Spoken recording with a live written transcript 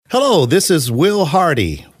Hello, this is Will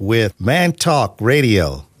Hardy with Man Talk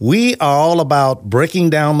Radio. We are all about breaking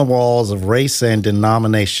down the walls of race and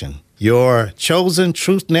denomination. Your chosen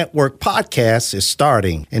Truth Network podcast is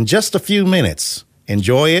starting in just a few minutes.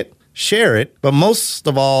 Enjoy it, share it, but most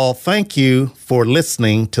of all, thank you for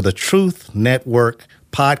listening to the Truth Network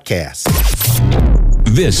podcast.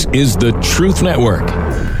 This is the Truth Network.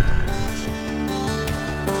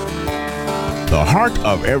 The heart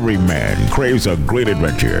of every man craves a great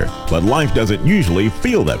adventure, but life doesn't usually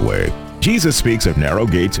feel that way. Jesus speaks of narrow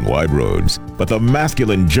gates and wide roads, but the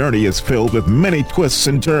masculine journey is filled with many twists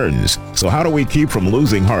and turns. So how do we keep from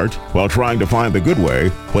losing heart while trying to find the good way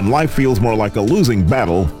when life feels more like a losing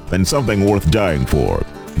battle than something worth dying for?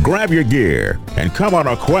 Grab your gear and come on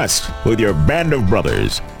a quest with your band of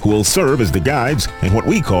brothers who will serve as the guides in what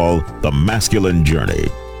we call the masculine journey.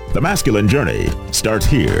 The masculine journey starts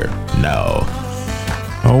here now.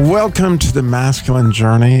 Welcome to the masculine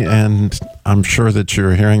journey, and I'm sure that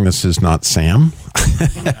you're hearing this is not Sam. In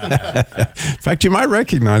fact, you might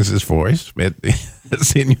recognize his voice. You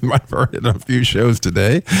might have heard it on a few shows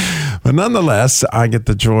today. But nonetheless, I get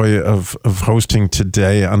the joy of hosting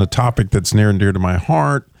today on a topic that's near and dear to my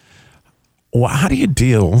heart. Well, how do you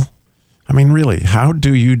deal? I mean, really, how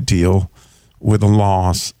do you deal with the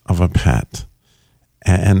loss of a pet?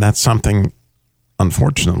 And that's something,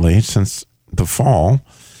 unfortunately, since the fall,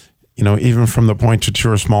 even from the point that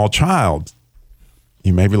you're a small child,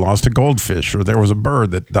 you maybe lost a goldfish or there was a bird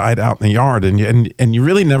that died out in the yard, and you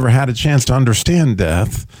really never had a chance to understand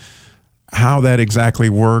death, how that exactly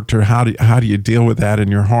worked, or how do you deal with that in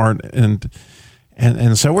your heart. And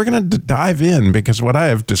so we're going to dive in, because what I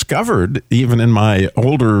have discovered, even in my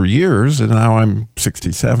older years, and now I'm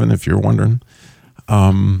 67, if you're wondering,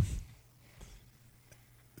 that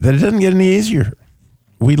it doesn't get any easier.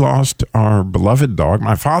 We lost our beloved dog,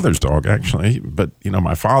 my father's dog, actually. But,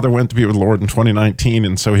 my father went to be with the Lord in 2019,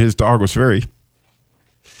 and so his dog was very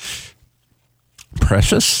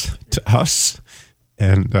precious to us.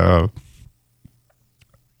 And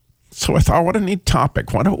so I thought, what a neat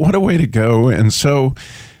topic. What a way to go. And so,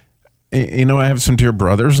 I have some dear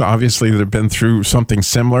brothers, obviously, that have been through something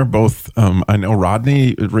similar. Both, I know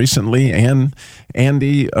Rodney recently, and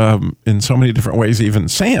Andy in so many different ways, even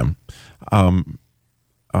Sam.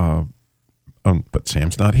 But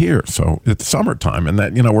Sam's not here, so it's summertime, and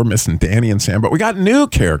that, we're missing Danny and Sam. But we got new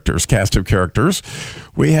cast of characters.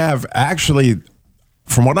 We have actually,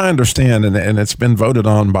 from what I understand, and it's been voted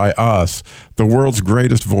on by us, the world's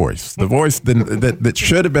greatest voice, the voice that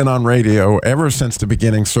should have been on radio ever since the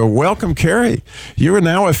beginning. So welcome, Carrie. You are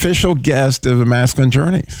now official guest of the Masculine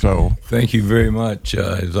Journey. So thank you very much.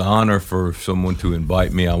 It's an honor for someone to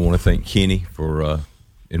invite me. I want to thank Kenny for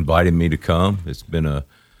inviting me to come. It's been a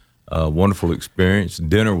wonderful experience.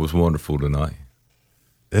 Dinner was wonderful tonight.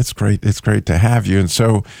 It's great. It's great to have you. And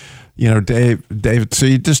so, David, so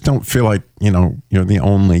you just don't feel like, you're the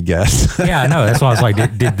only guest. Yeah, I know. That's why I was like,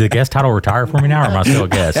 did the guest title retire for me now, or am I still a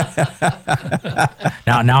guest?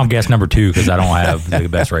 Now I'm guest number 2, because I don't have the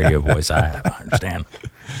best radio voice I have. I understand.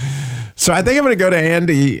 So I think I'm going to go to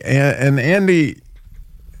Andy. And Andy,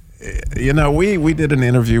 we did an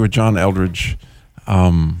interview with John Eldridge.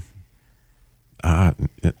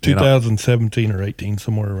 2017 or 18,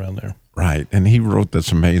 somewhere around there. Right. And he wrote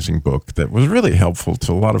this amazing book that was really helpful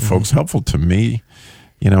to a lot of folks, helpful to me.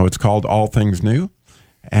 It's called All Things New.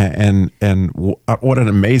 And what an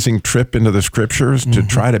amazing trip into the scriptures to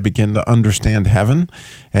try to begin to understand heaven.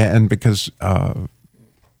 And because,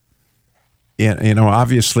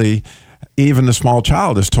 obviously, even the small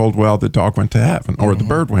child is told, well, the dog went to heaven, or the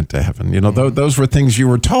bird went to heaven. Those were things you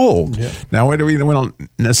were told. Yeah. Now, we don't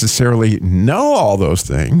necessarily know all those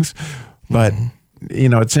things, but,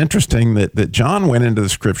 it's interesting that John went into the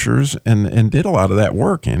scriptures and did a lot of that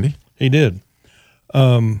work, Andy. He did.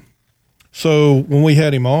 So when we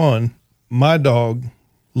had him on, my dog,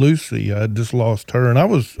 Lucy, I just lost her, and I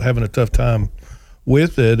was having a tough time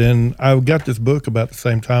with it, and I got this book about the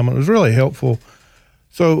same time, and it was really helpful.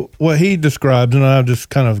 So what he described, and I just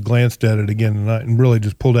kind of glanced at it again tonight and really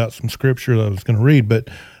just pulled out some scripture that I was going to read, but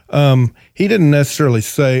he didn't necessarily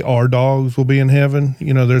say our dogs will be in heaven.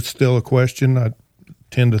 There's still a question. I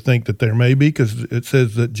tend to think that there may be, because it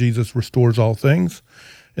says that Jesus restores all things,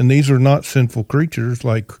 and these are not sinful creatures.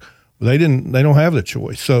 Like they don't have the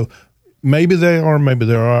choice. So maybe they are, maybe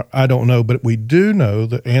there are. I don't know, but we do know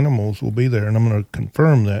that animals will be there, and I'm going to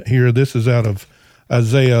confirm that here. This is out of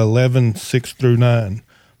Isaiah 11:6-9.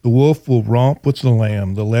 The wolf will romp with the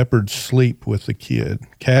lamb, the leopard sleep with the kid.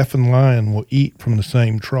 Calf and lion will eat from the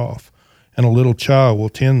same trough, and a little child will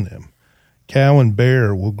tend them. Cow and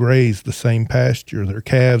bear will graze the same pasture. Their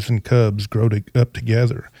calves and cubs grow up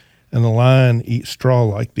together, and the lion eats straw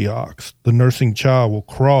like the ox. The nursing child will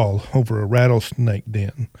crawl over a rattlesnake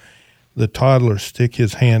den. The toddler stick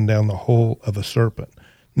his hand down the hole of a serpent.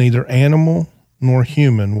 Neither animal nor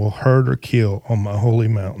human will hurt or kill on my holy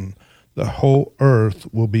mountain. The whole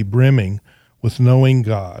earth will be brimming with knowing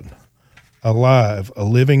God, alive, a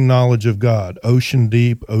living knowledge of God, ocean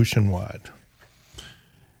deep, ocean wide.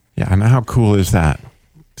 Yeah, and how cool is that?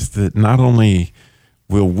 It's that not only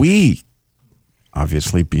will we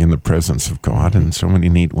obviously be in the presence of God in so many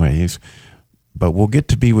neat ways, but we'll get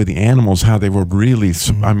to be with the animals, how they were really,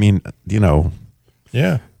 I mean, you know,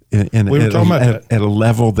 Yeah. we were talking about that. at a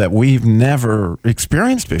level that we've never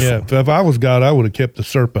experienced before. Yeah, if I was God, I would have kept the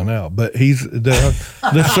serpent out. But he's the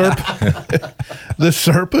serpent. The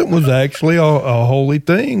serpent was actually a holy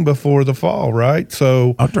thing before the fall, right?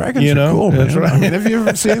 So, Dragons are cool, man. That's right. I mean, have you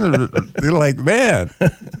ever seen them? They're like, man,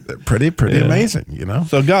 they're pretty amazing, you know?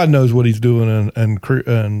 So God knows what he's doing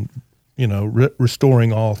and you know,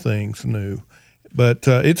 restoring all things new. But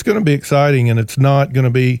it's going to be exciting, and it's not going to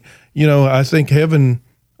be, you know, I think heaven.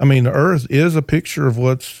 I mean, the earth is a picture of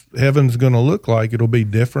what's heaven's going to look like. It'll be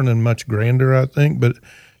different and much grander, I think. But,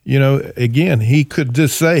 you know, again, he could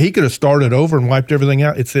just say, he could have started over and wiped everything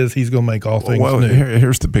out. It says he's going to make all things new.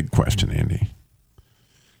 Here's the big question, Andy.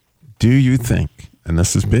 Do you think, and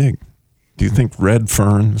this is big, do you think red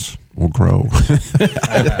ferns will grow?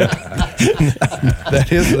 That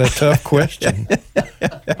is a tough question.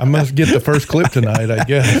 I must get the first clip tonight, I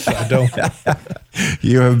guess. I don't.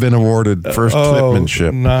 You have been awarded first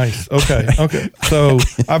clipmanship. Nice. Okay. So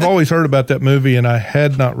I've always heard about that movie, and I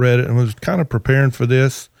had not read it and was kind of preparing for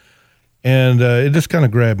this. And it just kind of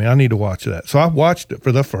grabbed me. I need to watch that. So I watched it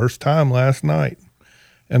for the first time last night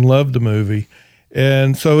and loved the movie.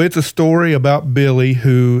 And so it's a story about Billy,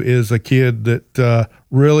 who is a kid that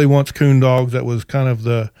really wants coon dogs. That was kind of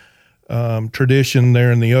the tradition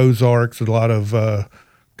there in the Ozarks, a lot of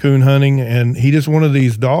coon hunting. And he just wanted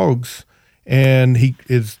these dogs. And he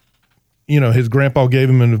is, you know, his grandpa gave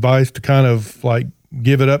him an advice to kind of like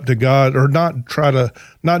give it up to God, or not try to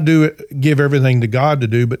not do it, give everything to God to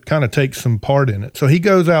do, but kind of take some part in it. So he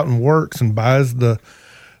goes out and works and buys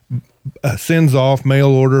sends off mail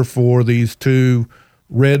order for these 2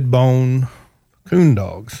 red bone coon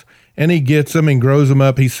dogs, and he gets them and grows them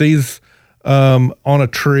up. He sees on a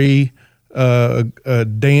tree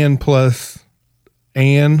Dan plus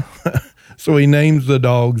Ann, so he names the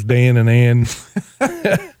dogs Dan and Ann,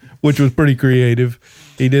 which was pretty creative.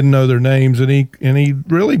 He didn't know their names, and he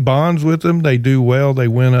really bonds with them. They do well. They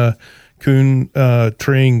win a coon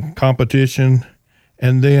treeing competition,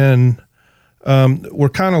 and then we're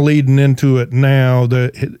kind of leading into it now.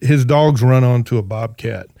 His dogs run onto a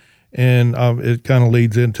bobcat, and it kind of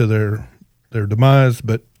leads into their demise.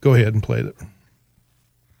 But go ahead and play that.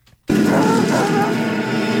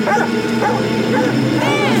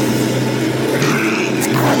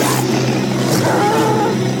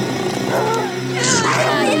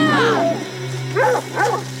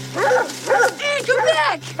 Come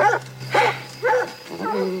back!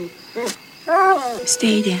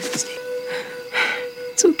 Stay, Dan. Stay.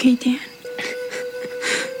 It's okay, Dan.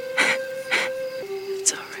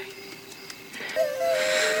 It's all right.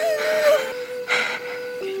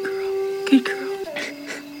 Good girl.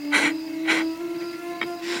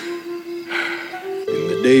 In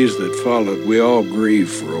the days that followed, we all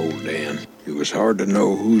grieved for old Dan. It was hard to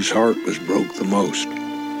know whose heart was broke the most.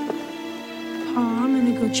 Pa, I'm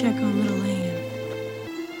gonna go check on little Ann.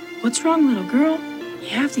 What's wrong, little girl? You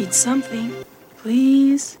have to eat something.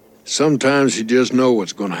 Please? Sometimes you just know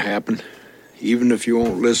what's going to happen, even if you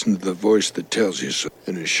won't listen to the voice that tells you so.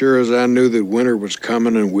 And as sure as I knew that winter was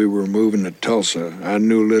coming and we were moving to Tulsa, I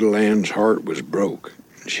knew little Ann's heart was broke.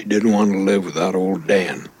 She didn't want to live without old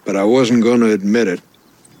Dan. But I wasn't going to admit it,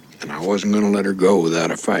 and I wasn't going to let her go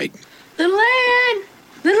without a fight. Little Ann!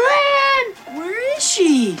 Little Ann! Where is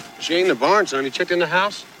she? She ain't in the barn, son. You checked in the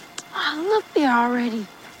house? I looked there already.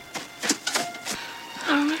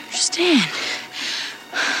 I don't understand.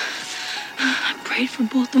 I prayed for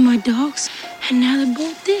both of my dogs, and now they're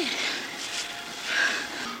both dead.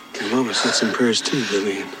 Your mama said some prayers too,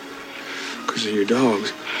 Lillian. Because of your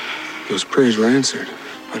dogs, those prayers were answered.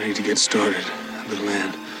 I need to get started. Little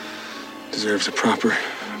Ann deserves a proper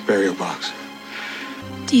burial box.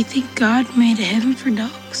 Do you think God made a heaven for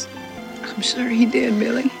dogs? I'm sure he did,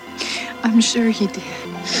 Billy. I'm sure he did.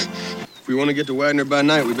 If we want to get to Wagner by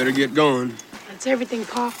night, we better get going. That's everything,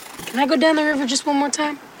 Pa. Can I go down the river just one more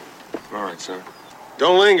time? All right, son.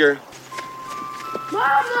 Don't linger.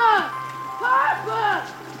 Mama! Papa!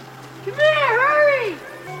 Come here, hurry!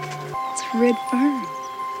 It's Red Fern.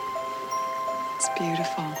 It's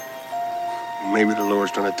beautiful. Maybe the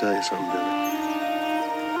Lord's trying to tell you something,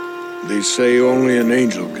 Billy. They say only an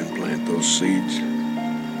angel can plant those seeds.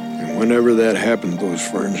 And whenever that happened, those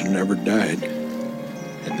ferns never died.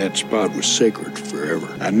 And that spot was sacred forever.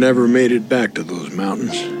 I never made it back to those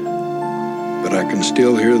mountains. But I can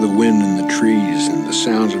still hear the wind in the trees and the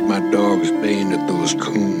sounds of my dogs baying at those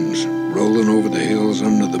coons rolling over the hills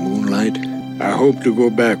under the moonlight. I hope to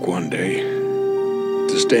go back one day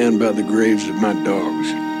to stand by the graves of my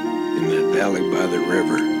dogs in that valley by the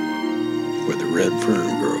river where the red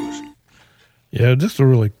fern grows. Yeah, just a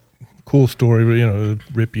really cool story, it'll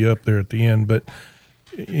rip you up there at the end. But,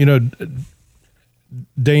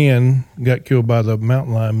 Dan got killed by the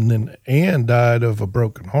mountain lion, and then Ann died of a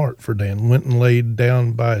broken heart for Dan. Went and laid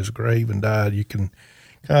down by his grave and died. You can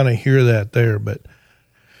kind of hear that there. But,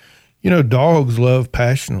 dogs love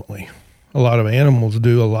passionately. A lot of animals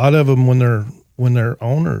do. A lot of them, when their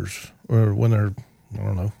owners, or when their,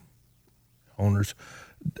 owners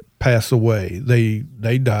pass away, they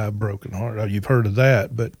die of broken heart. You've heard of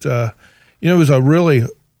that. But, it was a really,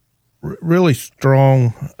 really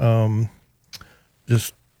strong,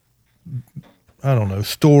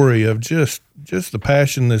 story of just the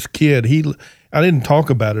passion this kid. I didn't talk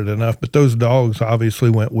about it enough, but those dogs obviously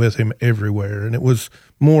went with him everywhere, and it was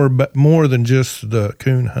more than just the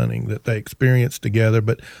coon hunting that they experienced together.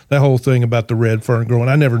 But that whole thing about the red fern growing,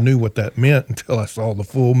 I never knew what that meant until I saw the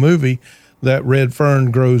full movie. That red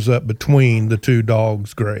fern grows up between the two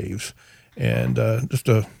dogs' graves, and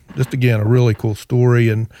just again a really cool story.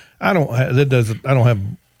 And it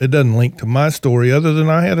doesn't link to my story other than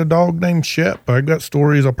I had a dog named Shep. I got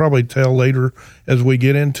stories I'll probably tell later as we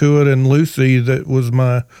get into it. And Lucy, that was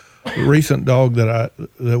my recent dog that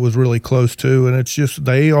was really close to. And it's just,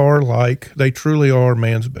 they truly are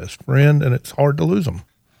man's best friend, and it's hard to lose them.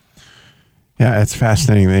 Yeah, it's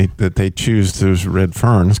fascinating that they choose those red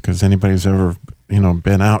ferns, because anybody who's ever,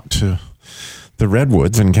 been out to the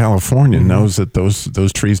redwoods in California knows that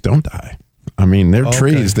those trees don't die. I mean, there are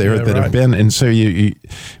trees there that have been, and so you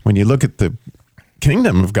when you look at the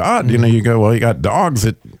kingdom of God, you go, well, you got dogs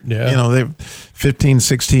that, they've 15,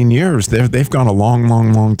 16 years, they've gone a long,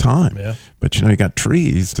 long, long time. Yeah. But, you got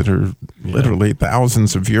trees that are literally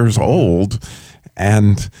thousands of years old,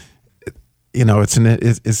 and,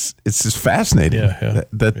 it's just fascinating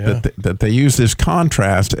that they use this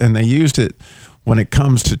contrast, and they used it when it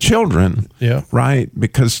comes to children, right?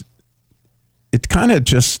 Because it kind of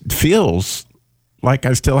just feels like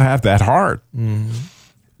I still have that heart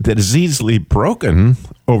that is easily broken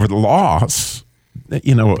over the loss,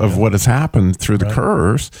 of what has happened through the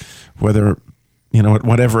curse, whether, at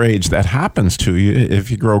whatever age that happens to you,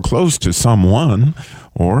 if you grow close to someone,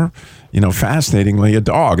 or, fascinatingly, a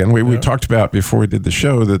dog. And we talked about before we did the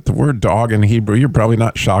show that the word dog in Hebrew, you're probably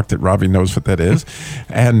not shocked that Robbie knows what that is,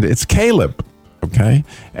 and it's Caleb. Okay,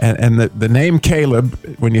 and the name Caleb,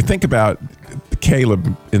 when you think about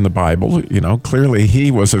Caleb in the Bible, clearly he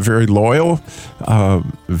was a very loyal,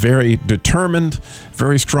 very determined,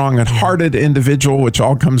 very strong and hearted individual, which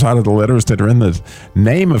all comes out of the letters that are in the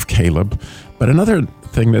name of Caleb. But another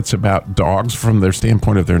thing that's about dogs from their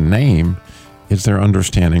standpoint of their name is their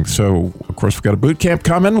understanding. So, of course, we've got a boot camp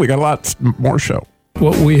coming. We got a lot more show.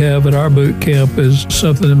 What we have at our boot camp is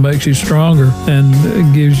something that makes you stronger and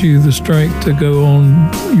gives you the strength to go on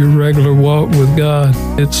your regular walk with God.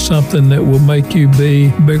 It's something that will make you be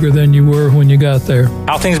bigger than you were when you got there.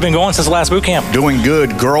 How things been going since the last boot camp? Doing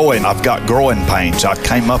good, growing. I've got growing pains. I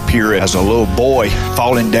came up here as a little boy,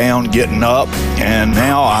 falling down, getting up, and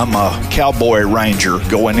now I'm a cowboy ranger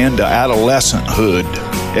going into adolescenthood.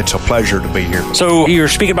 It's a pleasure to be here. So you're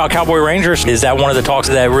speaking about Cowboy Rangers. Is that one of the talks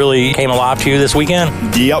that really came alive to you this weekend?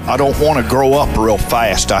 Yep. I don't want to grow up real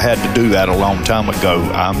fast. I had to do that a long time ago.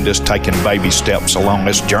 I'm just taking baby steps along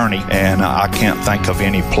this journey, and I can't think of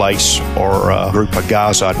any place or a group of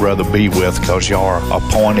guys I'd rather be with, because y'all are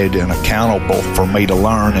appointed and accountable for me to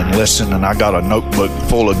learn and listen, and I got a notebook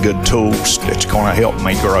full of good tools that's going to help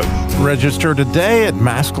me grow. Register today at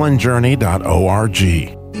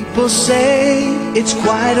masculinejourney.org. People say it's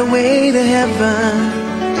quite a way to heaven,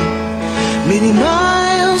 many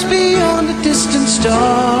miles beyond a distant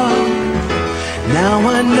star. Now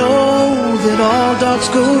I know that all dogs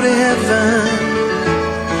go to heaven,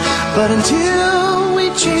 but until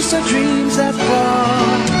we chase our dreams that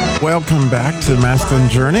far. Welcome back to the Masculine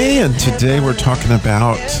Journey, and today we're talking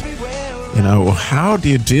about, how do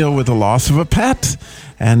you deal with the loss of a pet?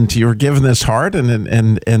 and you're given this heart, and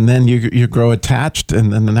then you grow attached,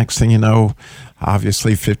 and then the next thing you know,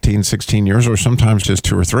 obviously 15, 16 years, or sometimes just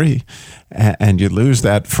 2 or 3, and you lose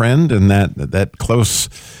that friend and that close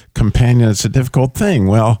companion. It's a difficult thing.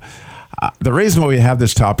 Well, the reason why we have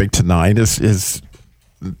this topic tonight is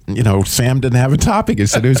Sam didn't have a topic. He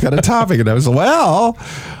said, who's got a topic? And I was, well,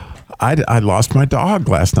 I lost my dog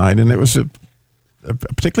last night, and it was a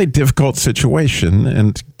particularly difficult situation.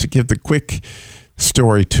 And to give the quick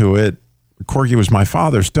story to it, Corgi was my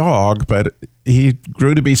father's dog, but he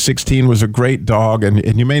grew to be 16, was a great dog.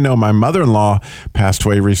 And you may know my mother-in-law passed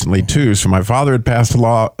away recently too. So my father had passed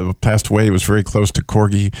away. He was very close to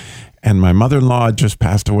Corgi. And my mother-in-law had just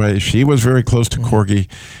passed away. She was very close to Corgi.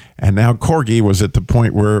 And now Corgi was at the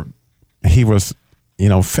point where he was,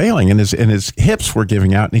 failing, and his hips were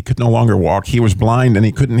giving out, and he could no longer walk. He was blind, and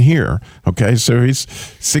he couldn't hear. Okay, so he's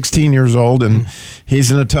 16 years old, and he's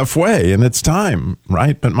in a tough way, and it's time,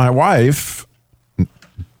 right? But my wife,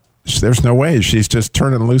 there's no way. She's just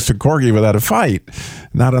turning loose a Corgi without a fight,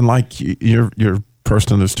 not unlike your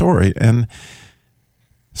person in the story. And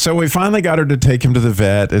so we finally got her to take him to the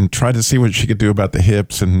vet and try to see what she could do about the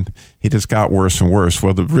hips, and he just got worse and worse.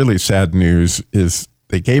 Well, the really sad news is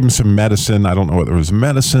they gave him some medicine. I don't know whether it was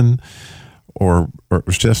medicine or it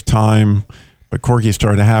was just time, but Corgi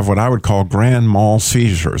started to have what I would call grand mal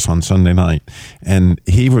seizures on Sunday night. And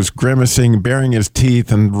he was grimacing, baring his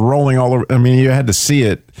teeth, and rolling all over. I mean, you had to see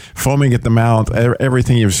it, foaming at the mouth,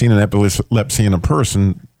 everything you've seen in epilepsy in a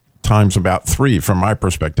person times about 3 from my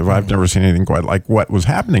perspective. I've never seen anything quite like what was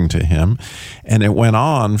happening to him. And it went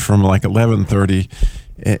on from like 11:30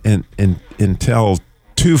 until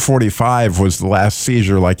 2:45 was the last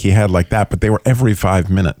seizure like he had like that, but they were every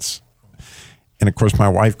 5 minutes. And of course my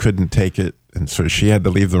wife couldn't take it, and so she had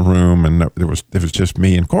to leave the room, and it was just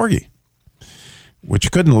me and Corgi,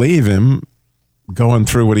 which couldn't leave him going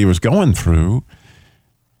through what he was going through.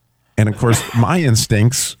 And of course my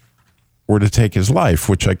instincts were to take his life,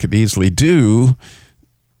 which I could easily do,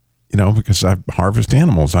 because I harvest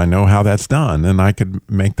animals. I know how that's done, and I could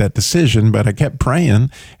make that decision, but I kept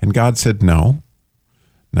praying, and God said, no,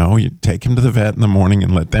 you take him to the vet in the morning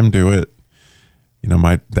and let them do it.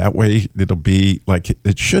 That way it'll be like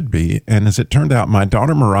it should be. And as it turned out, my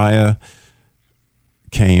daughter Mariah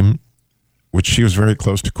came, which she was very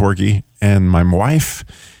close to Corgi, and my wife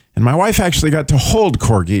actually got to hold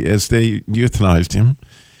Corgi as they euthanized him.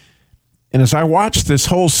 And as I watched this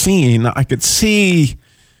whole scene, I could see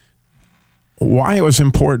why it was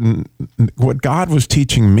important. What God was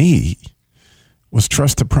teaching me was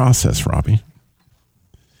trust the process, Robbie.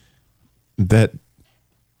 That,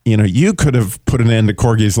 you could have put an end to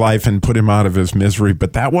Corgi's life and put him out of his misery,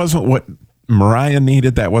 but that wasn't what Mariah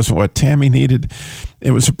needed. That wasn't what Tammy needed.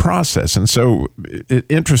 It was a process. And so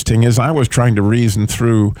interesting, as I was trying to reason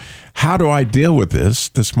through, how do I deal with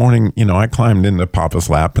this morning, I climbed into Papa's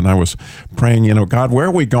lap and I was praying, God, where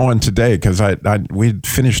are we going today? Because we'd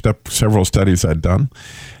finished up several studies I'd done.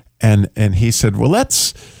 And he said, well,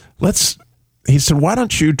 he said, why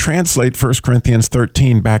don't you translate 1 Corinthians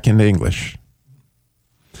 13 back into English?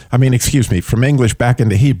 From English back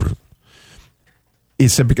into Hebrew. He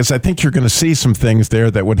said, because I think you're going to see some things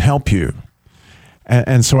there that would help you.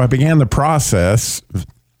 And so I began the process,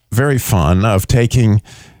 very fun, of taking,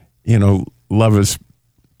 love is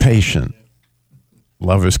patient,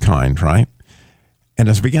 love is kind, right? And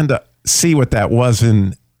as I began to see what that was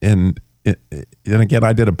and again,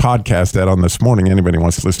 I did a podcast that on this morning. Anybody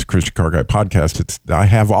wants to listen to Christian Car Guy podcast, I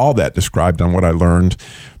have all that described on what I learned.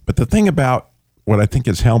 But the thing about what I think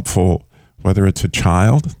is helpful, whether it's a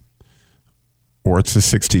child or it's a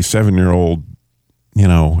 67-year-old,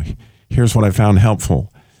 here's what I found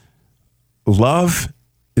helpful. Love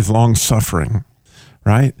is long-suffering,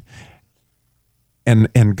 right?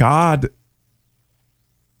 And God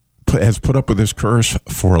has put up with this curse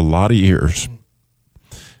for a lot of years.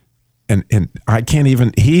 And I can't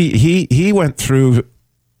even, he went through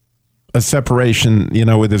a separation,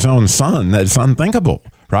 with his own son. That's unthinkable,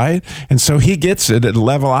 right? And so he gets it at a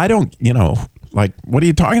level I don't, what are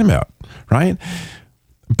you talking about, right?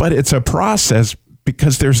 But it's a process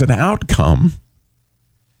because there's an outcome,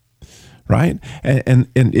 right? And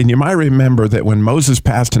you might remember that when Moses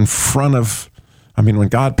passed in front of, when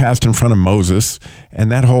God passed in front of Moses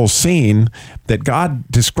and that whole scene, that God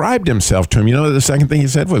described himself to him. The second thing he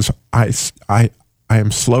said was, I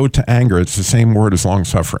am slow to anger. It's the same word as long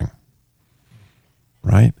suffering,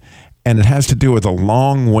 right? And it has to do with a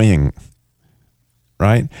long wing,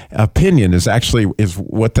 right? Opinion is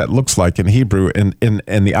what that looks like in Hebrew. And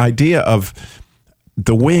the idea of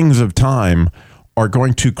the wings of time are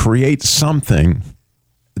going to create something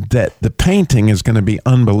that the painting is going to be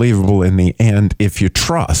unbelievable in the end if you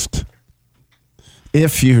trust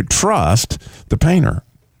the painter,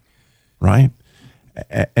 right?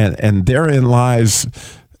 And therein lies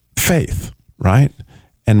faith, right?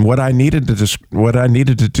 And what I needed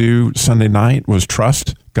to do Sunday night was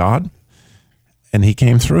trust God, and He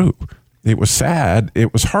came through. It was sad,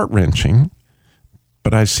 it was heart-wrenching,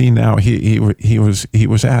 but I see now he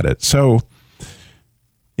was at it. So,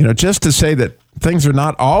 just to say that things are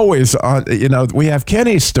not always on. We have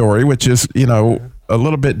Kenny's story, which is a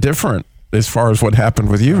little bit different as far as what happened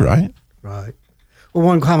with you, right? Right. Well,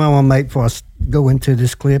 one comment I want to make before I go into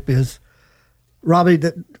this clip is, Robbie,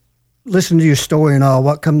 that listening to your story and all,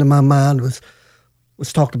 what come to my mind was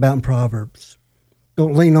talked about in Proverbs.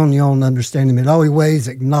 Don't lean on your own understanding. In all your ways,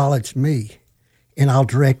 acknowledge me, and I'll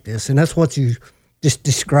direct this. And that's what you just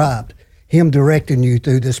described, Him directing you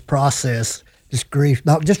through this process, this grief,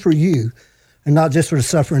 not just for you, and not just for the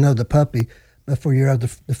suffering of the puppy, but for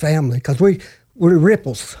the family, because we're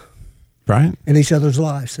ripples, right, in each other's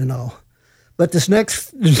lives and all. But this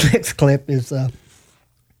next clip is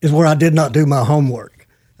where I did not do my homework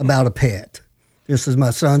about a pet. This is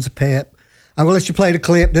my son's pet. I'm going to let you play the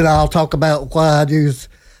clip, then I'll talk about why I use.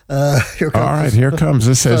 Here comes. All right, here comes.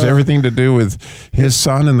 This has everything to do with his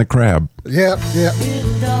son and the crab. Yep.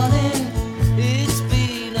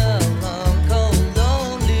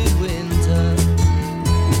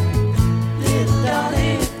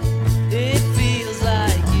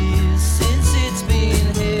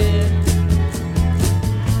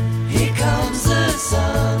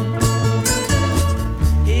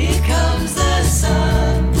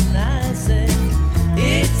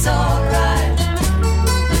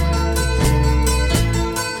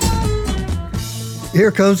 Here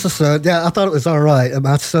comes the sun. Yeah, I thought it was all right.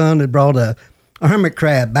 My son had brought a hermit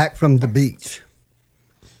crab back from the beach.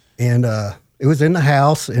 And it was in the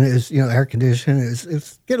house, and it was, air conditioned. It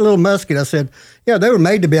was getting a little musky. I said, they were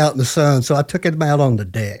made to be out in the sun, so I took him out on the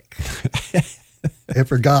deck. I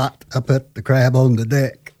forgot I put the crab on the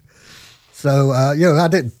deck. So, I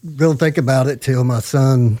didn't really think about it till my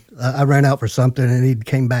son, I ran out for something, and he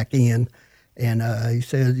came back in. And he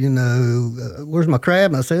said, where's my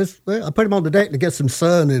crab? And I said, well, I put him on the deck to get some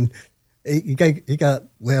sun, and he got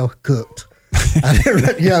cooked.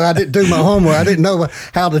 I didn't do my homework. I didn't know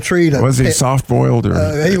how to treat him. Was he soft boiled or?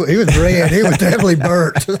 He was red. He was definitely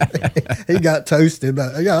burnt. He got toasted.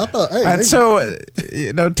 But I thought. Hey, and so,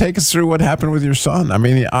 take us through what happened with your son. I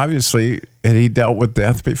mean, obviously, had he dealt with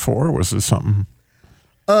death before? Or was this something?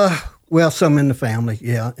 Well, some in the family,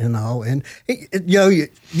 yeah, and all. And, you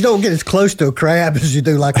don't get as close to a crab as you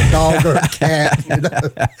do like a dog or a cat.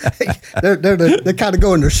 They kind of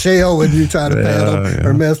go in their shell when you try to pet them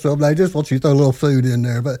or mess with them. They just want you to throw a little food in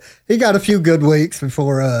there. But he got a few good weeks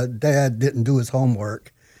before Dad didn't do his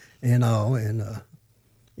homework and all. And,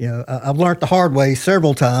 I've learned the hard way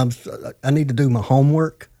several times. I need to do my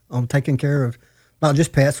homework on taking care of not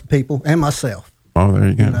just pets, but people, and myself. Oh, there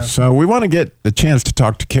you go. So we want to get a chance to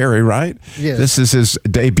talk to Kerry, right? Yes. This is his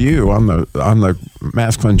debut on the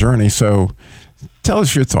masculine journey. So tell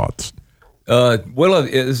us your thoughts. Well,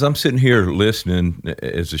 as I'm sitting here listening,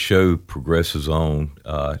 as the show progresses on,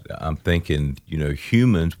 I'm thinking,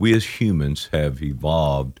 we as humans have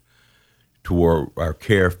evolved to where our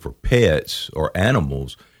care for pets or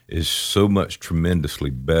animals is so much tremendously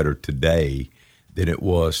better today than it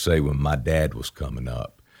was, say, when my dad was coming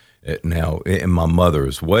up. Now, and my mother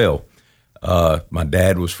as well. My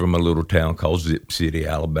dad was from a little town called Zip City,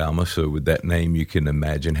 Alabama, so with that name you can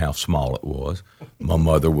imagine how small it was. My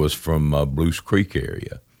mother was from Bruce Creek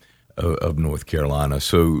area of North Carolina,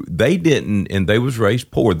 so they didn't, and they was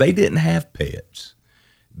raised poor. They didn't have pets.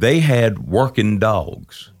 They had working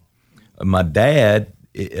dogs. My dad,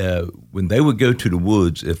 when they would go to the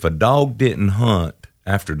woods, if a dog didn't hunt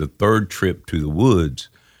after the third trip to the woods,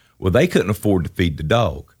 well, they couldn't afford to feed the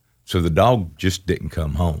dog. So the dog just didn't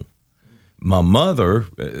come home. My mother,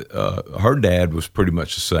 her dad was pretty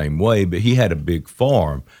much the same way, but he had a big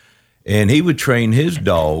farm, and he would train his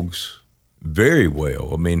dogs very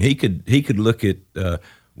well. I mean, he could look at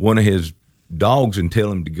one of his dogs and tell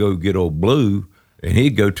him to go get old Blue, and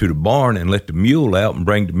he'd go to the barn and let the mule out and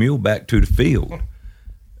bring the mule back to the field.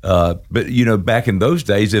 But back in those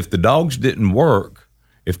days, if the dogs didn't work,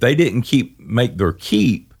 if they didn't make their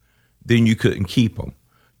keep, then you couldn't keep them.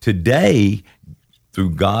 Today,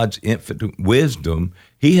 through God's infinite wisdom,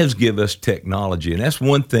 He has given us technology. And that's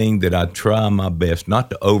one thing that I try my best not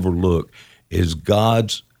to overlook is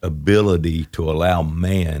God's ability to allow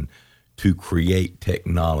man to create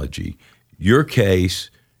technology. Your case,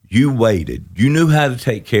 you waited. You knew how to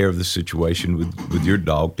take care of the situation with your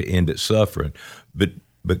dog to end its suffering. But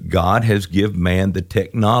but God has given man the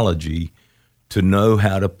technology to know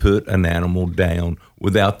how to put an animal down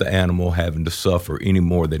without the animal having to suffer any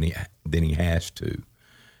more than he has to.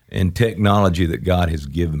 And technology that God has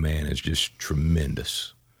given man is just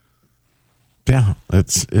tremendous. Yeah,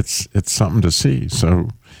 it's something to see. So,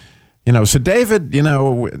 so David,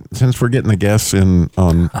 since we're getting the guests in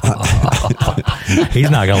on,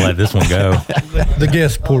 he's not going to let this one go. The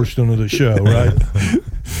guest portion of the show, right?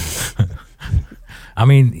 I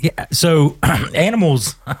mean, yeah, so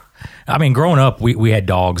animals. I mean, growing up, we had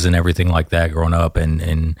dogs and everything like that growing up,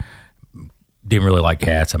 and didn't really like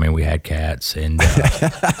cats. I mean, we had cats and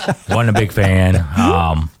wasn't a big fan.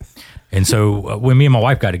 And so when me and my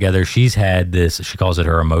wife got together, she's had this, she calls it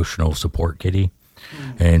her emotional support kitty.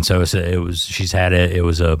 And so it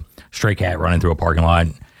was a stray cat running through a parking lot,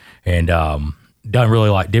 and didn't really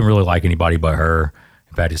like anybody but her.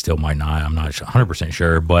 In fact, it still might not. I'm not 100%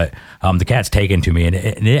 sure. But the cat's taken to me. And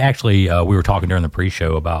it actually, we were talking during the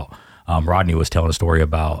pre-show about, Rodney was telling a story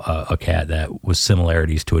about a cat that was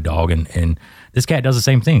similarities to a dog. And this cat does the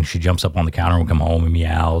same thing. She jumps up on the counter and come home and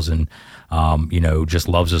meows and, just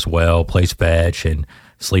loves us well, plays fetch, and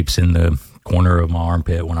sleeps in the corner of my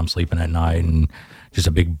armpit when I'm sleeping at night, and just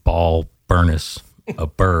a big ball a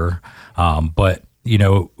burr. But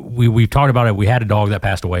we've talked about it. We had a dog that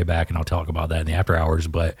passed away back, and I'll talk about that in the after hours.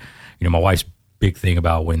 But, my wife's big thing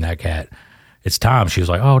about when that cat, it's time, she was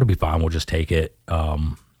like, oh, it'll be fine. We'll just take it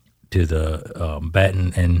to the vet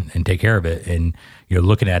and take care of it. And,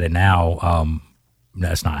 looking at it now,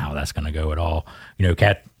 that's not how that's going to go at all.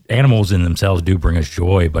 Cat animals in themselves do bring us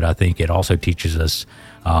joy, but I think it also teaches us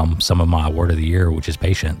some of my word of the year, which is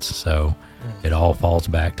patience. So it all falls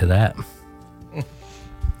back to that.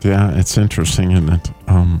 Yeah, it's interesting, isn't it?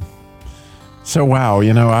 So wow,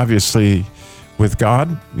 obviously with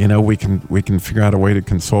God, we can figure out a way to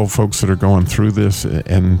console folks that are going through this,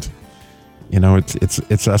 and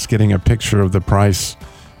it's us getting a picture of the price,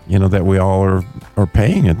 that we all are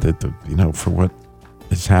paying it, for what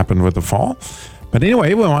has happened with the fall. But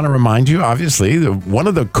anyway, we want to remind you, obviously, one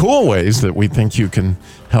of the cool ways that we think you can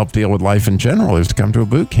help deal with life in general is to come to a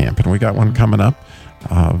boot camp, and we got one coming up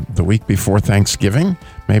the week before Thanksgiving.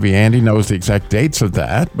 Maybe Andy knows the exact dates of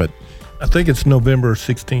that, but I think it's November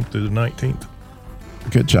 16th through the 19th.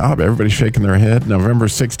 Good job. Everybody's shaking their head. November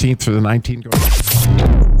 16th through the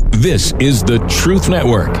 19th. This is the Truth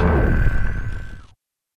Network.